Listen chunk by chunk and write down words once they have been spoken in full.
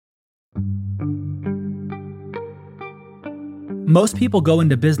Most people go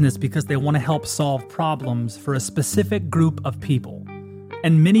into business because they want to help solve problems for a specific group of people.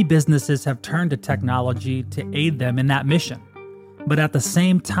 And many businesses have turned to technology to aid them in that mission. But at the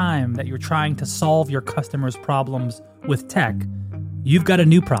same time that you're trying to solve your customers' problems with tech, you've got a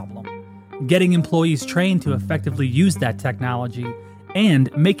new problem: getting employees trained to effectively use that technology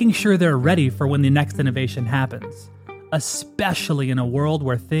and making sure they're ready for when the next innovation happens, especially in a world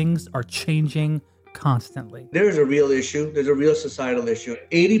where things are changing constantly. There's a real issue. There's a real societal issue.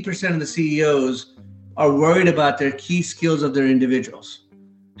 80% of the CEOs are worried about their key skills of their individuals.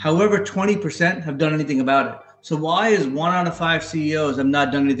 However, 20% have done anything about it. So why is 1 out of 5 CEOs have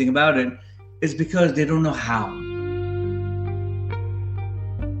not done anything about it? It's because they don't know how.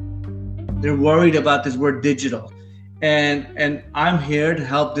 They're worried about this word digital. And I'm here to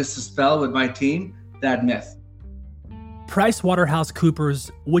help dispel with my team that myth.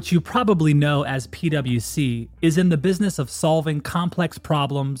 PricewaterhouseCoopers, which you probably know as PwC, is in the business of solving complex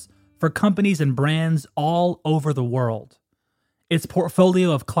problems for companies and brands all over the world. Its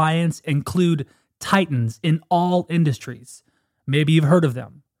portfolio of clients include titans in all industries. Maybe you've heard of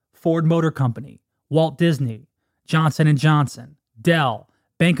them: Ford Motor Company, Walt Disney, Johnson & Johnson, Dell,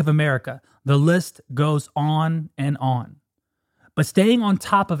 Bank of America. The list goes on and on. But staying on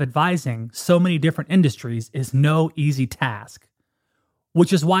top of advising so many different industries is no easy task,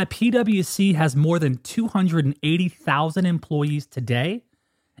 which is why PwC has more than 280,000 employees today.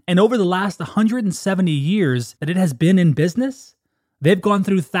 And over the last 170 years that it has been in business, they've gone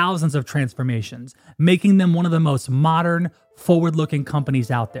through thousands of transformations, making them one of the most modern, forward-looking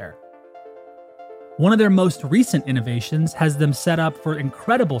companies out there. One of their most recent innovations has them set up for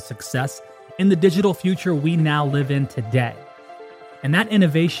incredible success in the digital future we now live in today. And that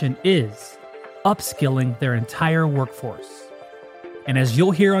innovation is upskilling their entire workforce. And as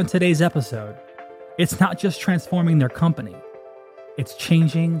you'll hear on today's episode, it's not just transforming their company, it's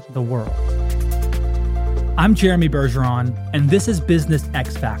changing the world. I'm Jeremy Bergeron, and this is Business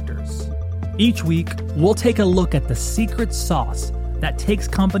X Factors. Each week, we'll take a look at the secret sauce that takes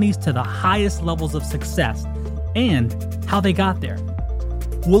companies to the highest levels of success and how they got there.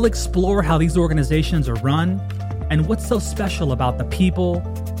 We'll explore how these organizations are run and what's so special about the people,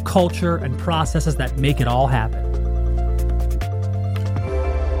 culture, and processes that make it all happen.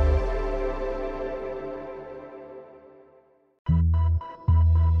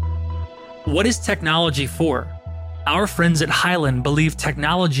 What is technology for? Our friends at Hyland believe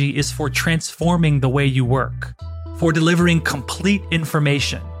technology is for transforming the way you work, for delivering complete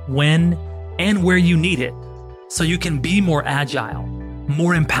information when and where you need it, so you can be more agile,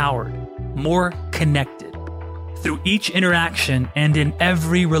 more empowered, more connected. Through each interaction and in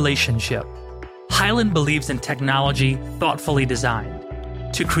every relationship, Hyland believes in technology thoughtfully designed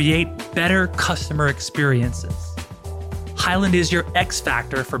to create better customer experiences. Hyland is your X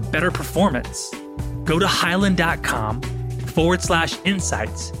factor for better performance. Go to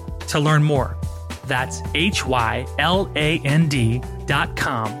hyland.com/insights to learn more. That's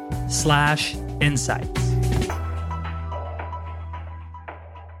HYLAND.com/insights.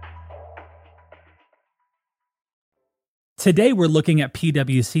 Today, we're looking at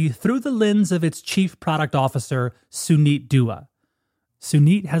PwC through the lens of its Chief Product Officer, Suneet Dua.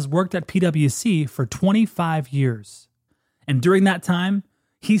 Suneet has worked at PwC for 25 years. And during that time,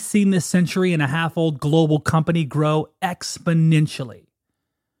 he's seen this century-and-a-half-old global company grow exponentially.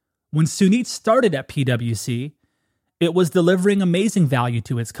 When Suneet started at PwC, it was delivering amazing value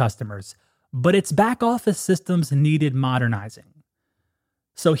to its customers, but its back-office systems needed modernizing.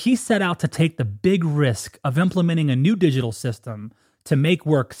 So he set out to take the big risk of implementing a new digital system to make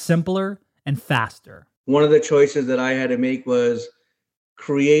work simpler and faster. One of the choices that I had to make was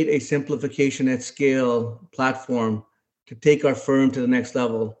create a simplification at scale platform to take our firm to the next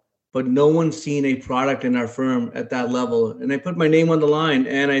level. But no one's seen a product in our firm at that level. And I put my name on the line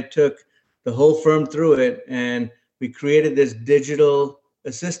and I took the whole firm through it. And we created this digital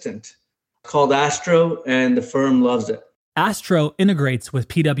assistant called Astro, and the firm loves it. Astro integrates with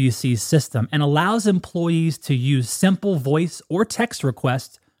PwC's system and allows employees to use simple voice or text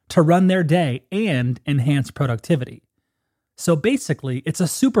requests to run their day and enhance productivity. So basically, it's a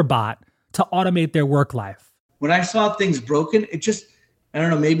super bot to automate their work life. When I saw things broken, I don't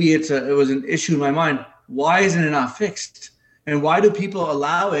know, maybe it was an issue in my mind. Why isn't it not fixed? And why do people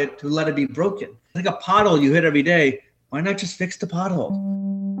allow it to let it be broken? Like a pothole you hit every day. Why not just fix the pothole?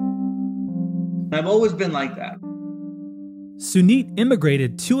 I've always been like that. Suneet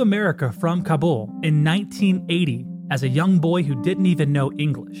immigrated to America from Kabul in 1980 as a young boy who didn't even know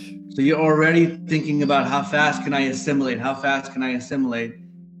English. So you're already thinking about how fast can I assimilate?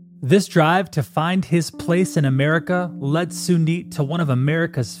 This drive to find his place in America led Suneet to one of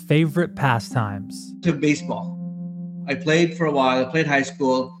America's favorite pastimes. To baseball. I played for a while. I played high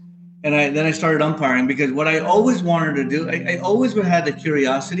school, and then I started umpiring because what I always wanted to do, I always had the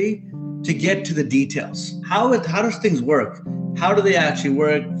curiosity to get to the details. How does things work? How do they actually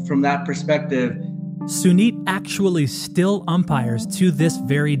work from that perspective? Suneet actually still umpires to this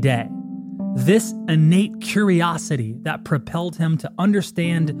very day. This innate curiosity that propelled him to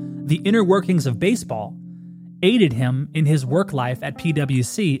understand the inner workings of baseball aided him in his work life at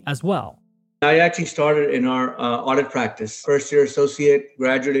PwC as well. I actually started in our audit practice. First year associate,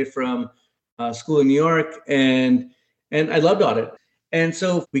 graduated from school in New York, and I loved audit. And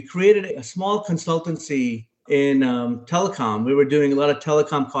so we created a small consultancy in telecom. We were doing a lot of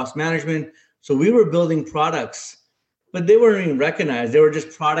telecom cost management. So we were building products, but they weren't even recognized. They were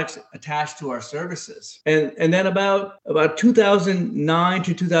just products attached to our services. And then about 2009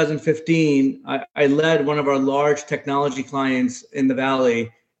 to 2015, I led one of our large technology clients in the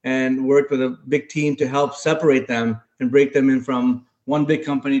Valley and worked with a big team to help separate them and break them in from one big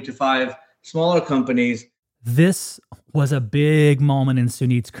company to 5 smaller companies. This was a big moment in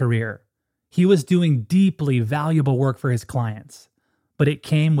Suneet's career. He was doing deeply valuable work for his clients, but it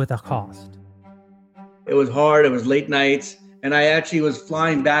came with a cost. It was hard. It was late nights. And I actually was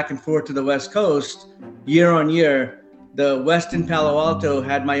flying back and forth to the West Coast year on year. The Westin Palo Alto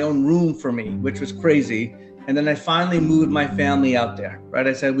had my own room for me, which was crazy. And then I finally moved my family out there, right?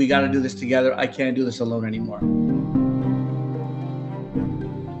 I said, we got to do this together. I can't do this alone anymore.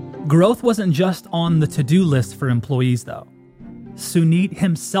 Growth wasn't just on the to-do list for employees, though. Suneet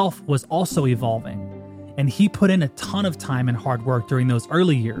himself was also evolving, and he put in a ton of time and hard work during those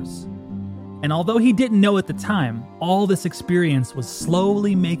early years. And although he didn't know at the time, all this experience was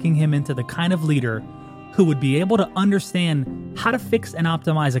slowly making him into the kind of leader who would be able to understand how to fix and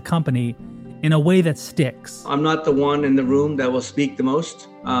optimize a company in a way that sticks. I'm not the one in the room that will speak the most.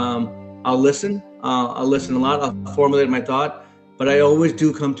 I'll listen. I'll listen a lot. I'll formulate my thought, but I always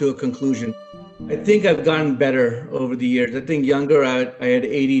do come to a conclusion. I think I've gotten better over the years. I think younger, I had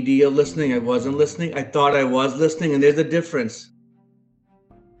ADD of listening. I wasn't listening. I thought I was listening, and there's a difference.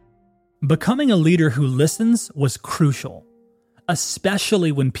 Becoming a leader who listens was crucial,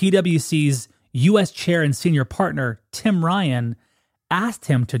 especially when PwC's U.S. chair and senior partner, Tim Ryan, asked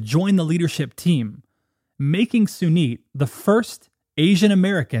him to join the leadership team, making Suneet the first Asian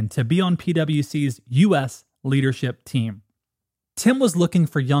American to be on PwC's U.S. leadership team. Tim was looking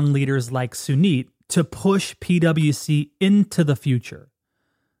for young leaders like Suneet to push PwC into the future.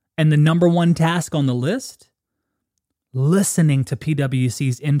 And the number one task on the list? Listening to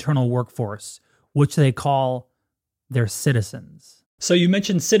PwC's internal workforce, which they call their citizens. So you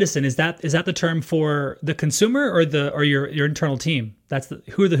mentioned citizen. Is that the term for the consumer or your internal team?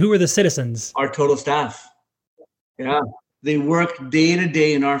 Who are the citizens? Our total staff. Yeah. They work day to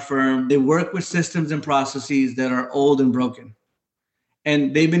day in our firm. They work with systems and processes that are old and broken.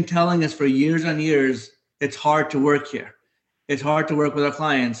 And they've been telling us for years on years, it's hard to work here. It's hard to work with our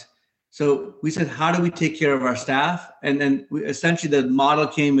clients. So we said, how do we take care of our staff? And then essentially the model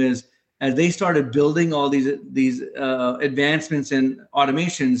came as they started building all these advancements and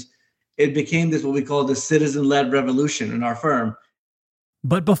automations, it became this what we call the citizen-led revolution in our firm.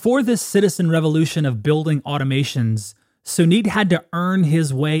 But before this citizen revolution of building automations, Suneet had to earn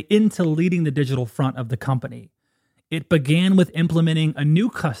his way into leading the digital front of the company. It began with implementing a new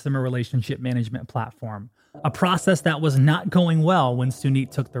customer relationship management platform, a process that was not going well when Suneet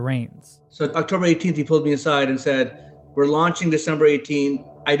took the reins. So October 18th, he pulled me aside and said, we're launching December 18th.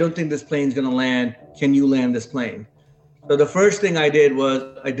 I don't think this plane's going to land. Can you land this plane? So the first thing I did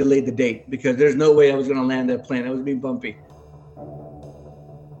was I delayed the date because there's no way I was going to land that plane. I was being bumpy.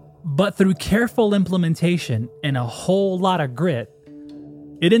 But through careful implementation and a whole lot of grit,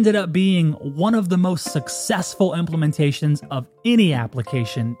 it ended up being one of the most successful implementations of any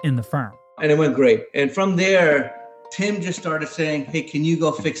application in the firm. And it went great. And from there, Tim just started saying, hey, can you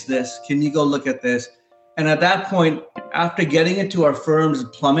go fix this? Can you go look at this? And at that point, after getting into our firm's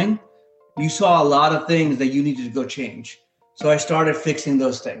plumbing, you saw a lot of things that you needed to go change. So I started fixing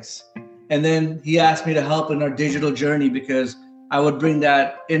those things. And then he asked me to help in our digital journey because I would bring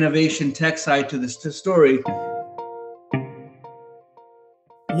that innovation tech side to this story.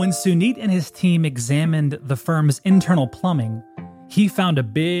 When Suneet and his team examined the firm's internal plumbing, he found a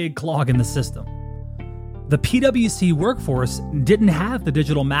big clog in the system. The PwC workforce didn't have the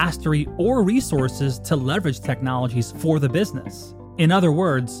digital mastery or resources to leverage technologies for the business. In other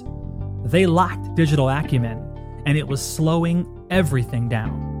words, they lacked digital acumen, and it was slowing everything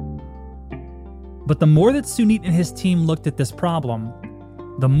down. But the more that Suneet and his team looked at this problem,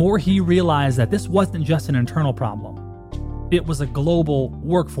 the more he realized that this wasn't just an internal problem. It was a global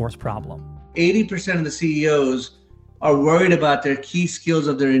workforce problem. 80% of the CEOs are worried about their key skills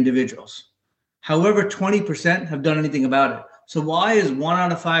of their individuals. However, 20% have done anything about it. So why is 1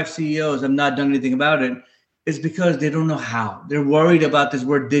 out of 5 CEOs have not done anything about it? It's because they don't know how. They're worried about this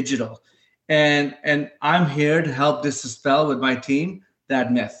word digital. And I'm here to help dispel with my team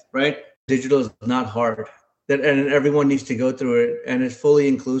that myth, right? Digital is not hard. And everyone needs to go through it, and it's fully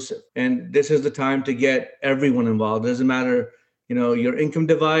inclusive. And this is the time to get everyone involved. It doesn't matter, your income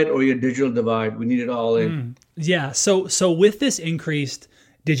divide or your digital divide. We need it all in. Yeah. So with this increased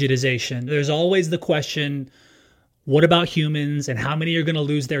digitization, there's always the question, what about humans and how many are going to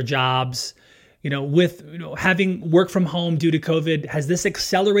lose their jobs? With having work from home due to COVID, has this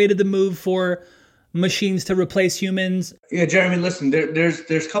accelerated the move for machines to replace humans? Yeah, Jeremy, listen, there's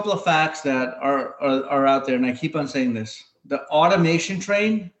a couple of facts that are out there, and I keep on saying this. The automation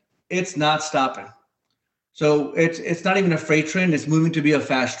train, it's not stopping. So it's not even a freight train, it's moving to be a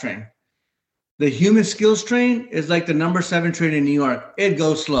fast train. The human skills train is like the number 7 train in New York. It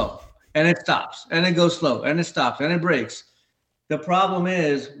goes slow, and it stops, and it goes slow, and it stops, and it breaks. The problem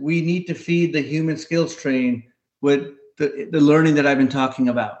is we need to feed the human skills train with the learning that I've been talking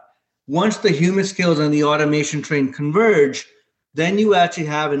about. Once the human skills and the automation train converge, then you actually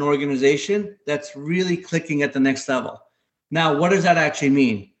have an organization that's really clicking at the next level. Now, what does that actually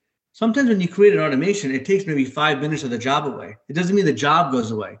mean? Sometimes when you create an automation, it takes maybe 5 minutes of the job away. It doesn't mean the job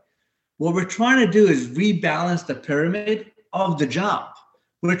goes away. What we're trying to do is rebalance the pyramid of the job.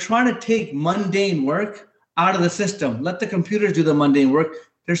 We're trying to take mundane work out of the system. Let the computers do the mundane work.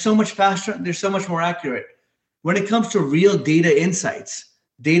 They're so much faster. They're so much more accurate. When it comes to real data insights,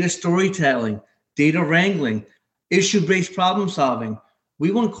 data storytelling, data wrangling, issue-based problem solving,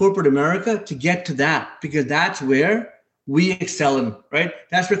 we want corporate America to get to that because that's where we excel in, right?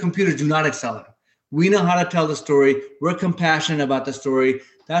 That's where computers do not excel in. We know how to tell the story. We're compassionate about the story.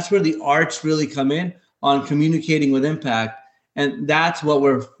 That's where the arts really come in on communicating with impact. And that's what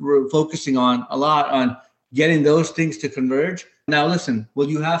we're focusing on a lot, on getting those things to converge. Now, listen, will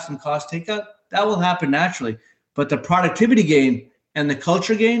you have some cost takeout? That will happen naturally. But the productivity gain and the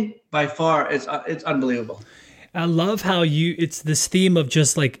culture gain, by far, it's unbelievable. I love how it's this theme of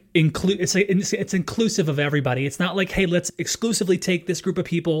just like it's inclusive of everybody. It's not like, hey, let's exclusively take this group of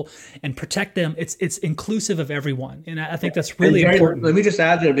people and protect them. It's inclusive of everyone. And I think that's really important. Let me just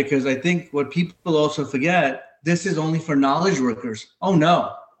add there, because I think what people also forget, this is only for knowledge workers. Oh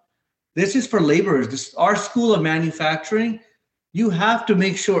no, this is for laborers. Our school of manufacturing, you have to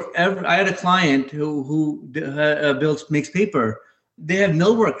make sure I had a client who makes paper. They have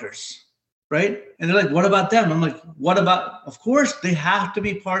mill workers. Right? And they're like, what about them? I'm like, of course, they have to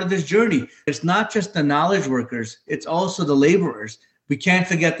be part of this journey. It's not just the knowledge workers, it's also the laborers. We can't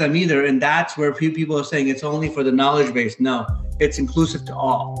forget them either. And that's where people are saying it's only for the knowledge base. No, it's inclusive to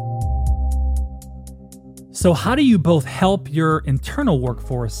all. So how do you both help your internal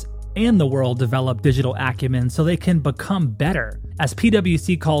workforce and the world develop digital acumen so they can become better, as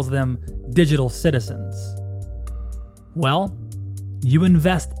PwC calls them, digital citizens? Well, you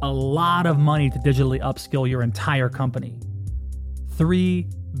invest a lot of money to digitally upskill your entire company.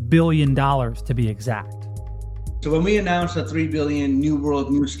 $3 billion to be exact. So when we announced the 3 billion New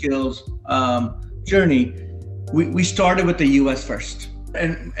World, New Skills journey, we started with the US first.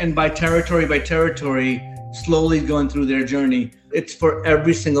 And by territory, slowly going through their journey. It's for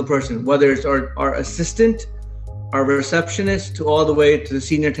every single person, whether it's our assistant, our receptionist, to all the way to the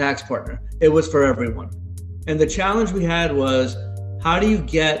senior tax partner. It was for everyone. And the challenge we had was, how do you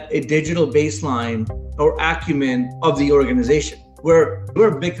get a digital baseline or acumen of the organization? We're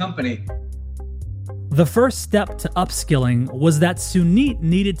a big company. The first step to upskilling was that Suneet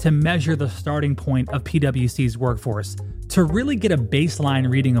needed to measure the starting point of PwC's workforce to really get a baseline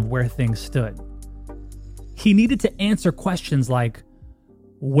reading of where things stood. He needed to answer questions like,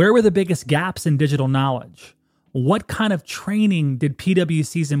 where were the biggest gaps in digital knowledge? What kind of training did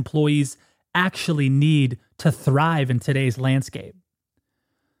PwC's employees actually need to thrive in today's landscape?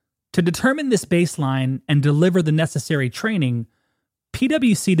 To determine this baseline and deliver the necessary training,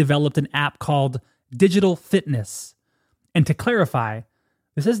 PwC developed an app called Digital Fitness. And to clarify,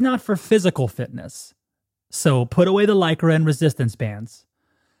 this is not for physical fitness. So put away the Lycra and resistance bands.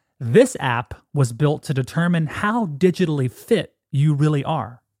 This app was built to determine how digitally fit you really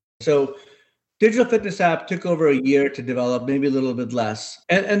are. So Digital Fitness app took over a year to develop, maybe a little bit less.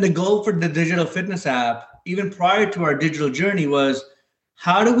 And the goal for the Digital Fitness app, even prior to our digital journey, was,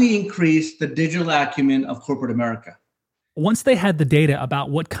 how do we increase the digital acumen of corporate America? Once they had the data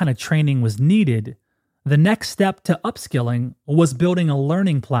about what kind of training was needed, The next step to upskilling was building a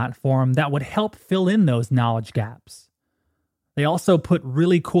learning platform that would help fill in those knowledge gaps. They also put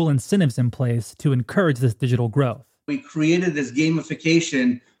really cool incentives in place to encourage this digital growth. We created this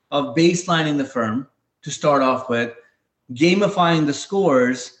gamification of baselining the firm to start off with, gamifying the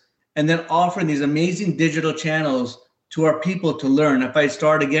scores, and then offering these amazing digital channels to our people to learn. If I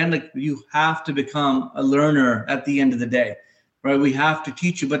start again, like, you have to become a learner at the end of the day, right? We have to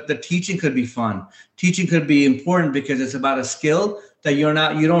teach you, but the teaching could be fun. Teaching could be important because it's about a skill that you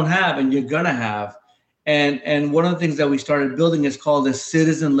don't have and you're gonna have. And one of the things that we started building is called a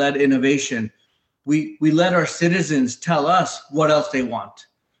citizen-led innovation. We let our citizens tell us what else they want.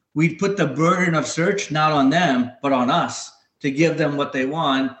 We put the burden of search not on them, but on us to give them what they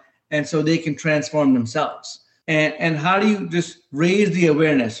want, and so they can transform themselves. And how do you just raise the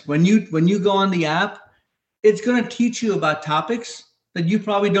awareness? When you go on the app, it's going to teach you about topics that you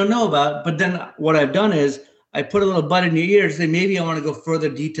probably don't know about. But then what I've done is I put a little bud in your ear to say, maybe I want to go further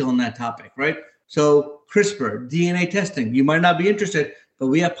detail on that topic, right? So CRISPR, DNA testing, you might not be interested, but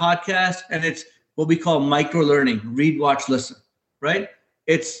we have podcasts, and it's what we call micro learning, read, watch, listen, right?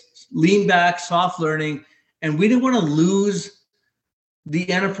 It's lean back, soft learning. And we didn't want to lose the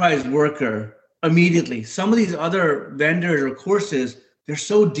enterprise worker immediately. Some of these other vendors or courses, they're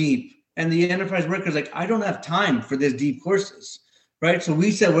so deep. And the enterprise worker is like, I don't have time for these deep courses, right? So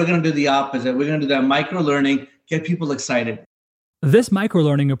we said, we're going to do the opposite. We're going to do that micro learning, get people excited. This micro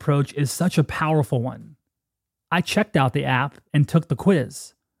learning approach is such a powerful one. I checked out the app and took the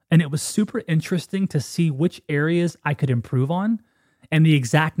quiz, and it was super interesting to see which areas I could improve on and the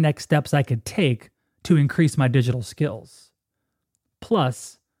exact next steps I could take to increase my digital skills.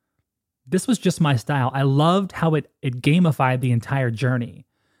 Plus, this was just my style. I loved how it gamified the entire journey.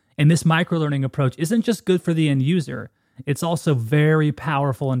 And this microlearning approach isn't just good for the end user, it's also very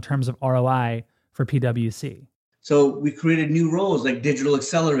powerful in terms of ROI for PwC. So we created new roles like digital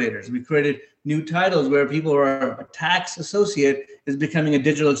accelerators. We created new titles where people are a tax associate is becoming a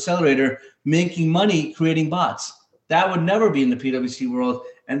digital accelerator, making money creating bots. That would never be in the PwC world.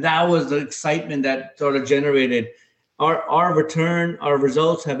 And that was the excitement that sort of generated. Our return, our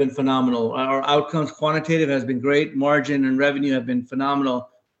results have been phenomenal. Our outcomes, quantitative has been great. Margin and revenue have been phenomenal.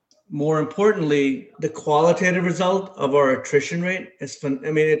 More importantly, the qualitative result of our attrition rate is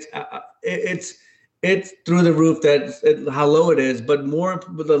it's through the roof. How low it is. But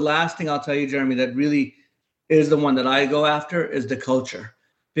the last thing I'll tell you, Jeremy, that really is the one that I go after is the culture.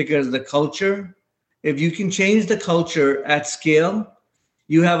 Because the culture, if you can change the culture at scale,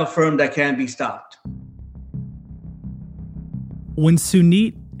 you have a firm that can't be stopped. When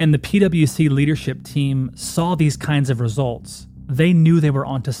Suneet and the PwC leadership team saw these kinds of results, they knew they were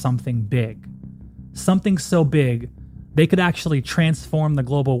onto something big. Something so big, they could actually transform the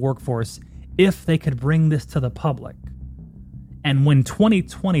global workforce if they could bring this to the public. And when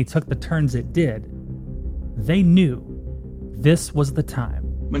 2020 took the turns it did, they knew this was the time.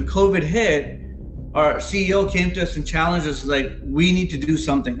 When COVID hit, our CEO came to us and challenged us, like, we need to do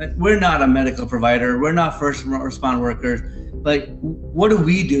something. Like, we're not a medical provider. We're not first responder workers. Like, what do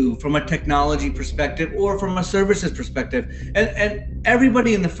we do from a technology perspective or from a services perspective? And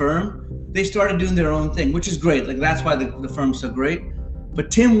everybody in the firm, they started doing their own thing, which is great. Like, that's why the firm's so great.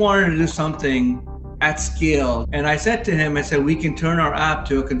 But Tim wanted to do something at scale. And I said to him, we can turn our app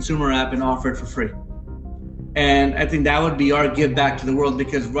to a consumer app and offer it for free. And I think that would be our give back to the world,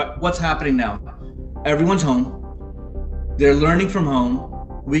 because what's happening now? Everyone's home. They're learning from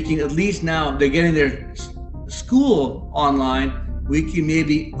home. We can at least now, they're getting their school online. We can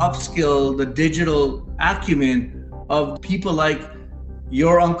maybe upskill the digital acumen of people like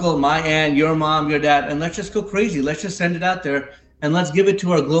your uncle, my aunt, your mom, your dad, and let's just go crazy. Let's just send it out there and let's give it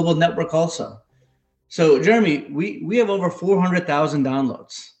to our global network also. So Jeremy, we have over 400,000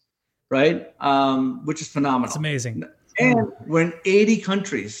 downloads, right? Which is phenomenal. It's amazing. And we're in 80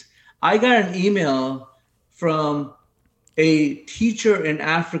 countries. I got an email from a teacher in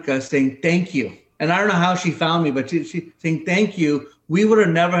Africa saying, thank you. And I don't know how she found me, but she saying, thank you. We would have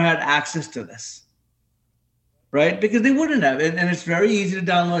never had access to this, right? Because they wouldn't have. And it's very easy to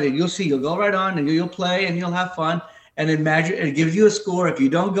download it. You'll see, you'll go right on and you'll play and you'll have fun. And it gives you a score. If you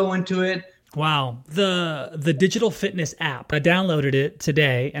don't go into it, wow. The digital fitness app, I downloaded it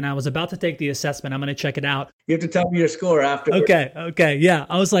today and I was about to take the assessment. I'm going to check it out. You have to tell me your score after. Okay. Yeah.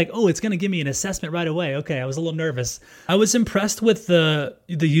 I was like, oh, it's going to give me an assessment right away. Okay. I was a little nervous. I was impressed with the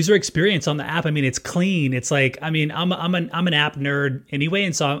user experience on the app. I mean, it's clean. It's like, I mean, I'm an app nerd anyway.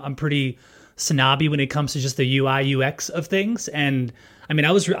 And so I'm pretty snobby when it comes to just the UI UX of things. And I mean,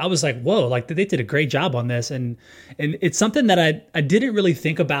 I was like, whoa, like they did a great job on this. And it's something that I didn't really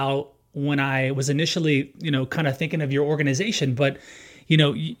think about when I was initially, kind of thinking of your organization. But,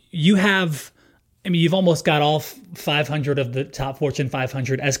 you have, you've almost got all 500 of the top Fortune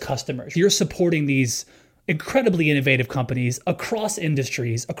 500 as customers. You're supporting these incredibly innovative companies across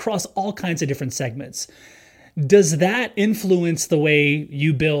industries, across all kinds of different segments. Does that influence the way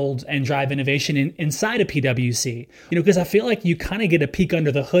you build and drive innovation inside of PwC? Because I feel like you kind of get a peek under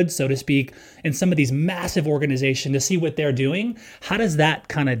the hood, so to speak, in some of these massive organizations to see what they're doing. How does that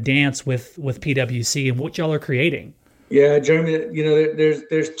kind of dance with PwC and what y'all are creating? Yeah, Jeremy,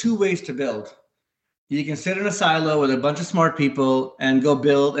 there's two ways to build. You can sit in a silo with a bunch of smart people and go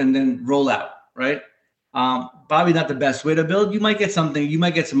build and then roll out, right? Probably not the best way to build. You might get something, you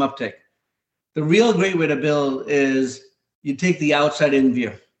might get some uptick. The real great way to build is you take the outside in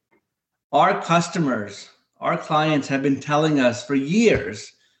view. Our customers, our clients have been telling us for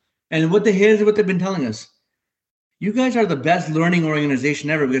years, and here's what they've been telling us. You guys are the best learning organization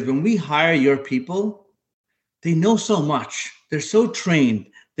ever, because when we hire your people, they know so much. They're so trained.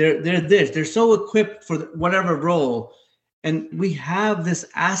 They're so equipped for whatever role. And we have this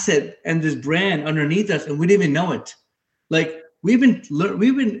asset and this brand underneath us, and we didn't even know it. Like, We've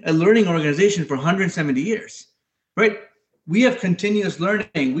been a learning organization for 170 years, right? We have continuous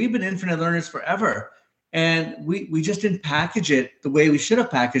learning. We've been infinite learners forever. And we just didn't package it the way we should have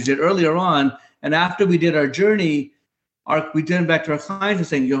packaged it earlier on. And after we did our journey, we turned back to our clients and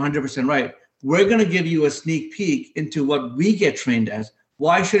saying, you're 100% right. We're going to give you a sneak peek into what we get trained as.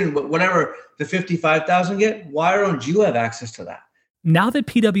 Why shouldn't, whatever the 55,000 get, why don't you have access to that? Now that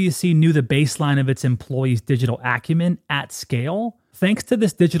PwC knew the baseline of its employees' digital acumen at scale, thanks to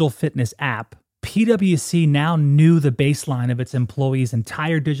this digital fitness app, PwC now knew the baseline of its employees'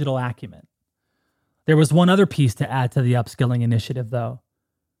 entire digital acumen. There was one other piece to add to the upskilling initiative, though.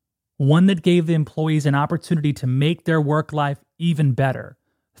 One that gave the employees an opportunity to make their work life even better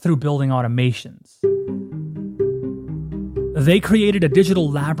through building automations. They created a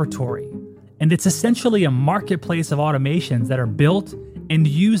digital laboratory, and it's essentially a marketplace of automations that are built and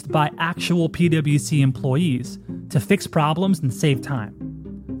used by actual PwC employees to fix problems and save time.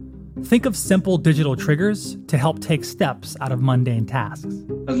 Think of simple digital triggers to help take steps out of mundane tasks.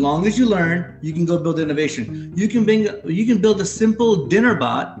 As long as you learn, you can go build innovation. You can build a simple dinner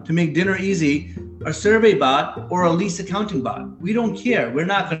bot to make dinner easy, a survey bot, or a lease accounting bot. We don't care. We're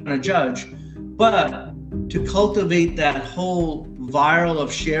not going to judge. But to cultivate that whole viral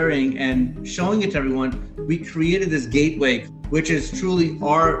of sharing and showing it to everyone, we created this gateway, which is truly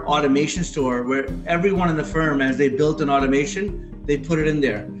our automation store, where everyone in the firm, as they built an automation, they put it in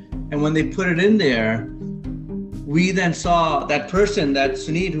there. And when they put it in there, we then saw that person, that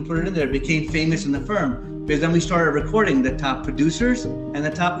Sunit who put it in there, became famous in the firm, because then we started recording the top producers and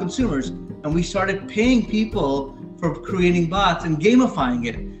the top consumers. And we started paying people for creating bots and gamifying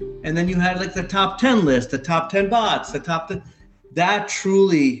it. And then you had like the top 10 list, the top 10 bots, the top 10. That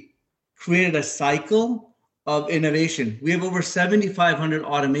truly created a cycle of innovation. We have over 7,500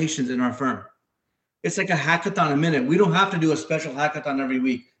 automations in our firm. It's like a hackathon a minute. We don't have to do a special hackathon every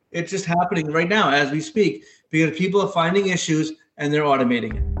week. It's just happening right now as we speak, because people are finding issues and they're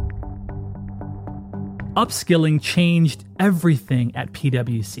automating it. Upskilling changed everything at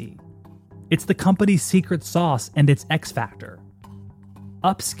PwC. It's the company's secret sauce and its X factor.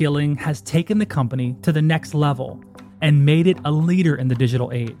 Upskilling has taken the company to the next level and made it a leader in the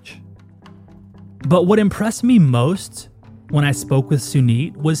digital age. But what impressed me most when I spoke with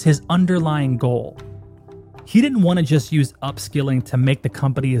Sunit was his underlying goal. He didn't want to just use upskilling to make the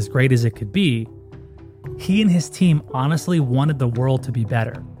company as great as it could be. He and his team honestly wanted the world to be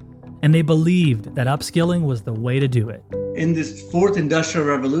better, and they believed that upskilling was the way to do it. In this fourth industrial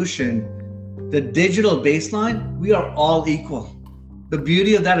revolution, the digital baseline, we are all equal. The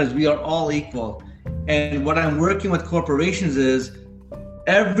beauty of that is we are all equal. And what I'm working with corporations is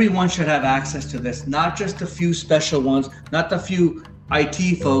everyone should have access to this, not just a few special ones, not the few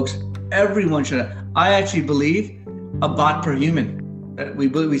IT folks. Everyone should have. I actually believe a bot per human.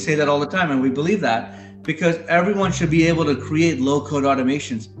 We say that all the time, and we believe that because everyone should be able to create low-code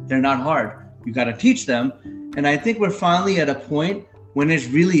automations. They're not hard. You got to teach them. And I think we're finally at a point when it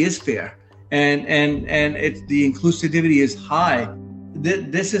really is fair, and it's the inclusivity is high.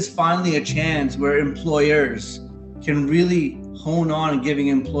 This is finally a chance where employers can really hone on giving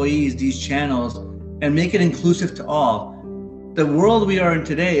employees these channels and make it inclusive to all. The world we are in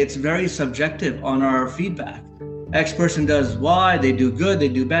today, it's very subjective on our feedback. X person does Y, they do good, they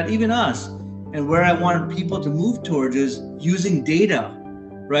do bad, even us. And where I want people to move towards is using data,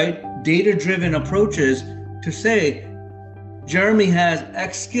 right? Data-driven approaches to say, Jeremy has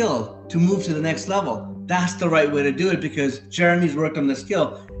X skill to move to the next level. That's the right way to do it because Jeremy's worked on the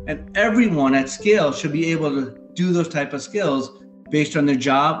skill, and everyone at scale should be able to do those type of skills based on their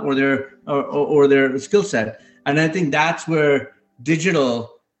job or their skill set. And I think that's where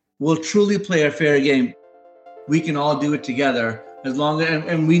digital will truly play a fair game. We can all do it together as long as,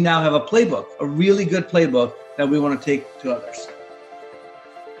 and we now have a playbook, a really good playbook that we want to take to others.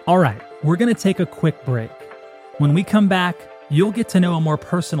 All right, we're going to take a quick break. When we come back, you'll get to know a more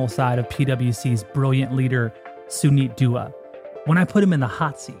personal side of PwC's brilliant leader, Suneet Dua, when I put him in the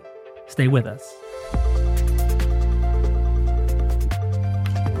hot seat. Stay with us.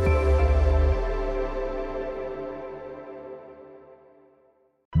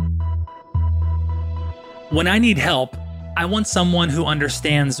 When I need help, I want someone who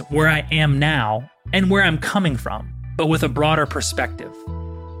understands where I am now and where I'm coming from, but with a broader perspective.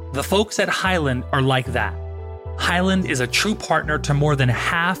 The folks at Hyland are like that. Hyland is a true partner to more than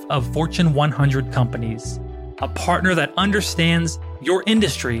half of Fortune 100 companies, a partner that understands your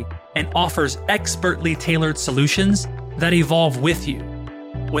industry and offers expertly tailored solutions that evolve with you.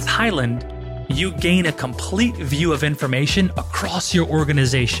 With Hyland, you gain a complete view of information across your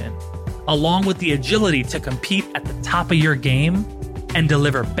organization, along with the agility to compete at the top of your game and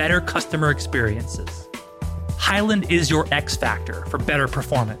deliver better customer experiences. Hyland is your X factor for better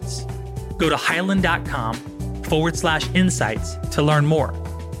performance. Go to hyland.com/insights to learn more.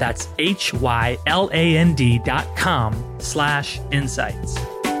 That's HYLAND.com/insights.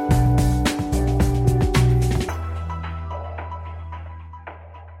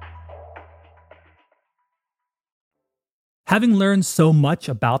 Having learned so much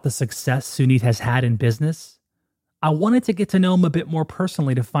about the success Suneet has had in business, I wanted to get to know him a bit more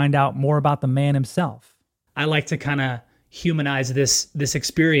personally to find out more about the man himself. I like to kind of humanize this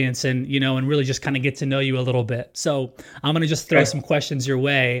experience and really just kind of get to know you a little bit. So I'm going to just throw some questions your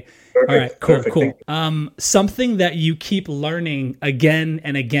way. Perfect. All right, cool. Something that you keep learning again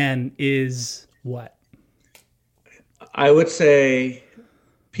and again is what? I would say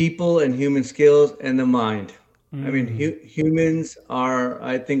people and human skills and the mind. I mean, humans are,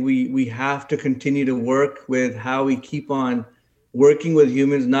 I think we have to continue to work with how we keep on working with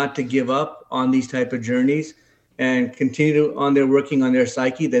humans, not to give up on these type of journeys and continue on their working on their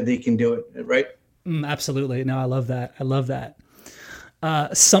psyche that they can do it, right? Absolutely. No, I love that.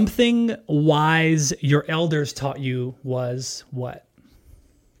 Something wise your elders taught you was what?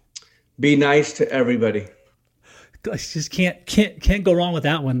 Be nice to everybody. Just can't go wrong with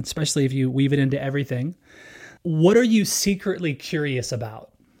that one, especially if you weave it into everything. What are you secretly curious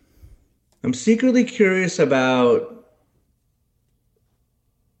about? I'm secretly curious about.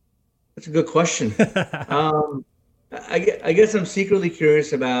 That's a good question. I guess I'm secretly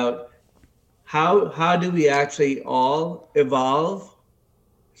curious about how do we actually all evolve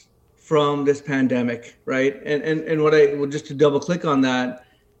from this pandemic, right? And what just to double click on that,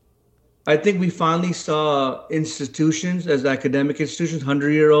 I think we finally saw institutions as academic institutions,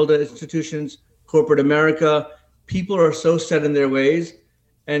 100-year-old institutions, corporate America, people are so set in their ways.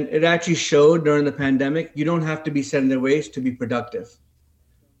 And it actually showed during the pandemic, you don't have to be set in their ways to be productive.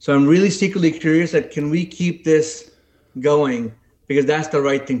 So I'm really secretly curious that can we keep this going? Because that's the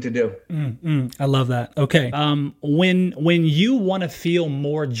right thing to do. I love that. Okay. When you want to feel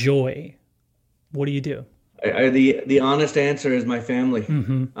more joy, what do you do? The honest answer is my family.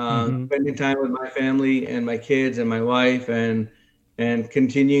 Spending time with my family and my kids and my wife and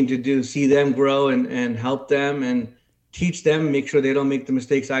continuing to see them grow and help them and teach them, make sure they don't make the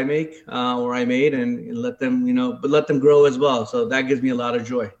mistakes I make or I made, and let them, but let them grow as well. So that gives me a lot of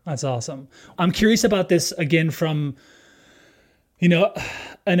joy. That's awesome. I'm curious about this again from,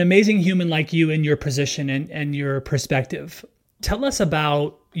 an amazing human like you in your position and your perspective. Tell us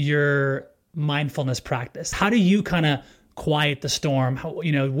about your mindfulness practice. How do you kind of quiet the storm?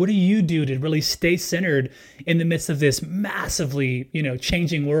 What do you do to really stay centered in the midst of this massively,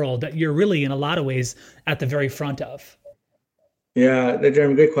 changing world that you're really in a lot of ways at the very front of? Yeah,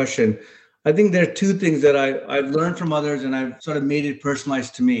 Jeremy, great question. I think there are two things that I've learned from others and I've sort of made it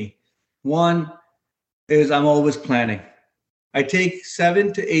personalized to me. One is I'm always planning. I take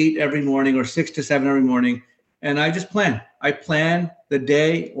 7 to 8 every morning or 6 to 7 every morning, and I just plan. I plan the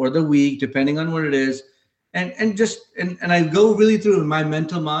day or the week, depending on what it is. And I go really through in my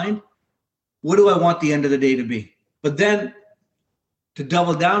mental mind, what do I want the end of the day to be? But then to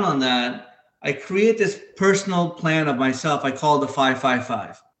double down on that, I create this personal plan of myself. I call it the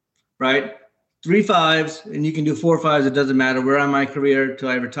 5-5-5, right? 3 5s, and you can do 4 5s. It doesn't matter. Where am I career till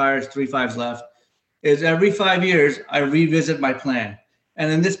I retire? It's 3 5s left. Is every 5 years, I revisit my plan.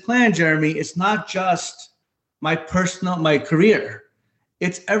 And in this plan, Jeremy, it's not just my career.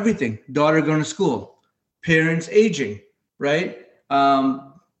 It's everything. Daughter going to school, parents aging, right?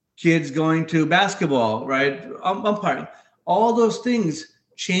 Kids going to basketball, right? Umpiring. All those things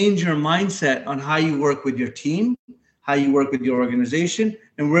change your mindset on how you work with your team, how you work with your organization,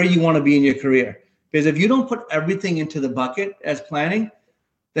 and where you want to be in your career. Because if you don't put everything into the bucket as planning,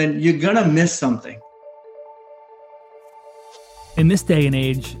 then you're going to miss something. In this day and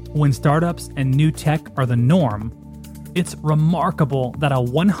age, when startups and new tech are the norm, it's remarkable that a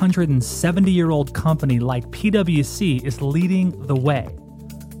 170-year-old company like PwC is leading the way.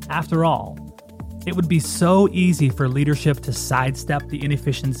 After all, it would be so easy for leadership to sidestep the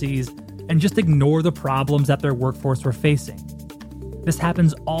inefficiencies and just ignore the problems that their workforce were facing. This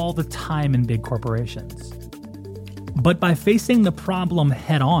happens all the time in big corporations. But by facing the problem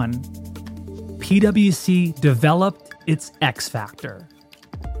head-on, PwC developed its X factor.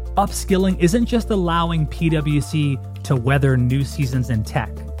 Upskilling isn't just allowing PwC to weather new seasons in tech.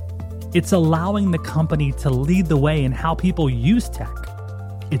 It's allowing the company to lead the way in how people use tech.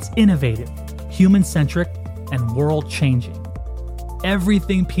 It's innovative, human-centric, and world-changing.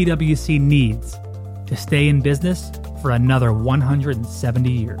 Everything PwC needs to stay in business for another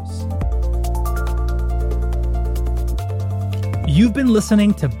 170 years. You've been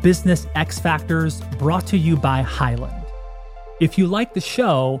listening to Business X Factors, brought to you by Hyland. If you like the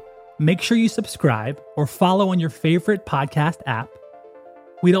show, make sure you subscribe or follow on your favorite podcast app.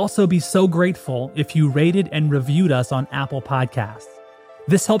 We'd also be so grateful if you rated and reviewed us on Apple Podcasts.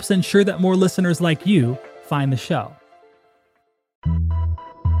 This helps ensure that more listeners like you find the show.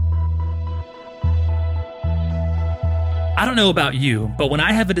 I don't know about you, but when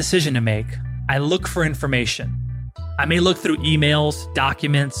I have a decision to make, I look for information. I may look through emails,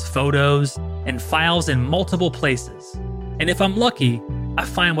 documents, photos, and files in multiple places. And if I'm lucky, I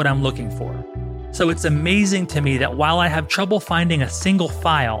find what I'm looking for. So it's amazing to me that while I have trouble finding a single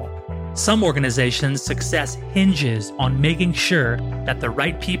file, some organizations' success hinges on making sure that the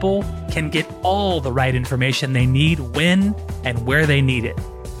right people can get all the right information they need when and where they need it.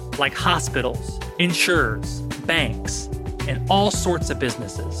 Like hospitals, insurers, banks, and all sorts of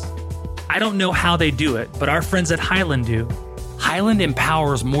businesses. I don't know how they do it, but our friends at Hyland do. Hyland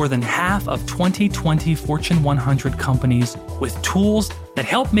empowers more than half of 2020 Fortune 100 companies with tools that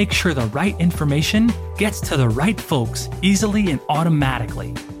help make sure the right information gets to the right folks easily and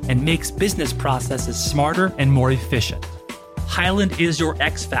automatically, and makes business processes smarter and more efficient. Hyland is your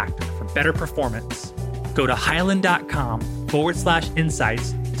X factor for better performance. Go to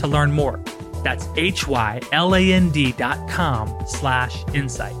hyland.com/insights to learn more. That's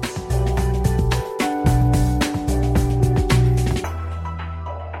hyland.com/insights.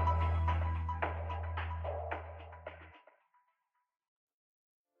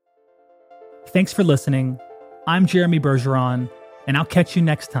 Thanks for listening. I'm Jeremy Bergeron, and I'll catch you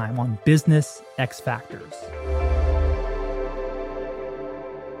next time on Business X Factors.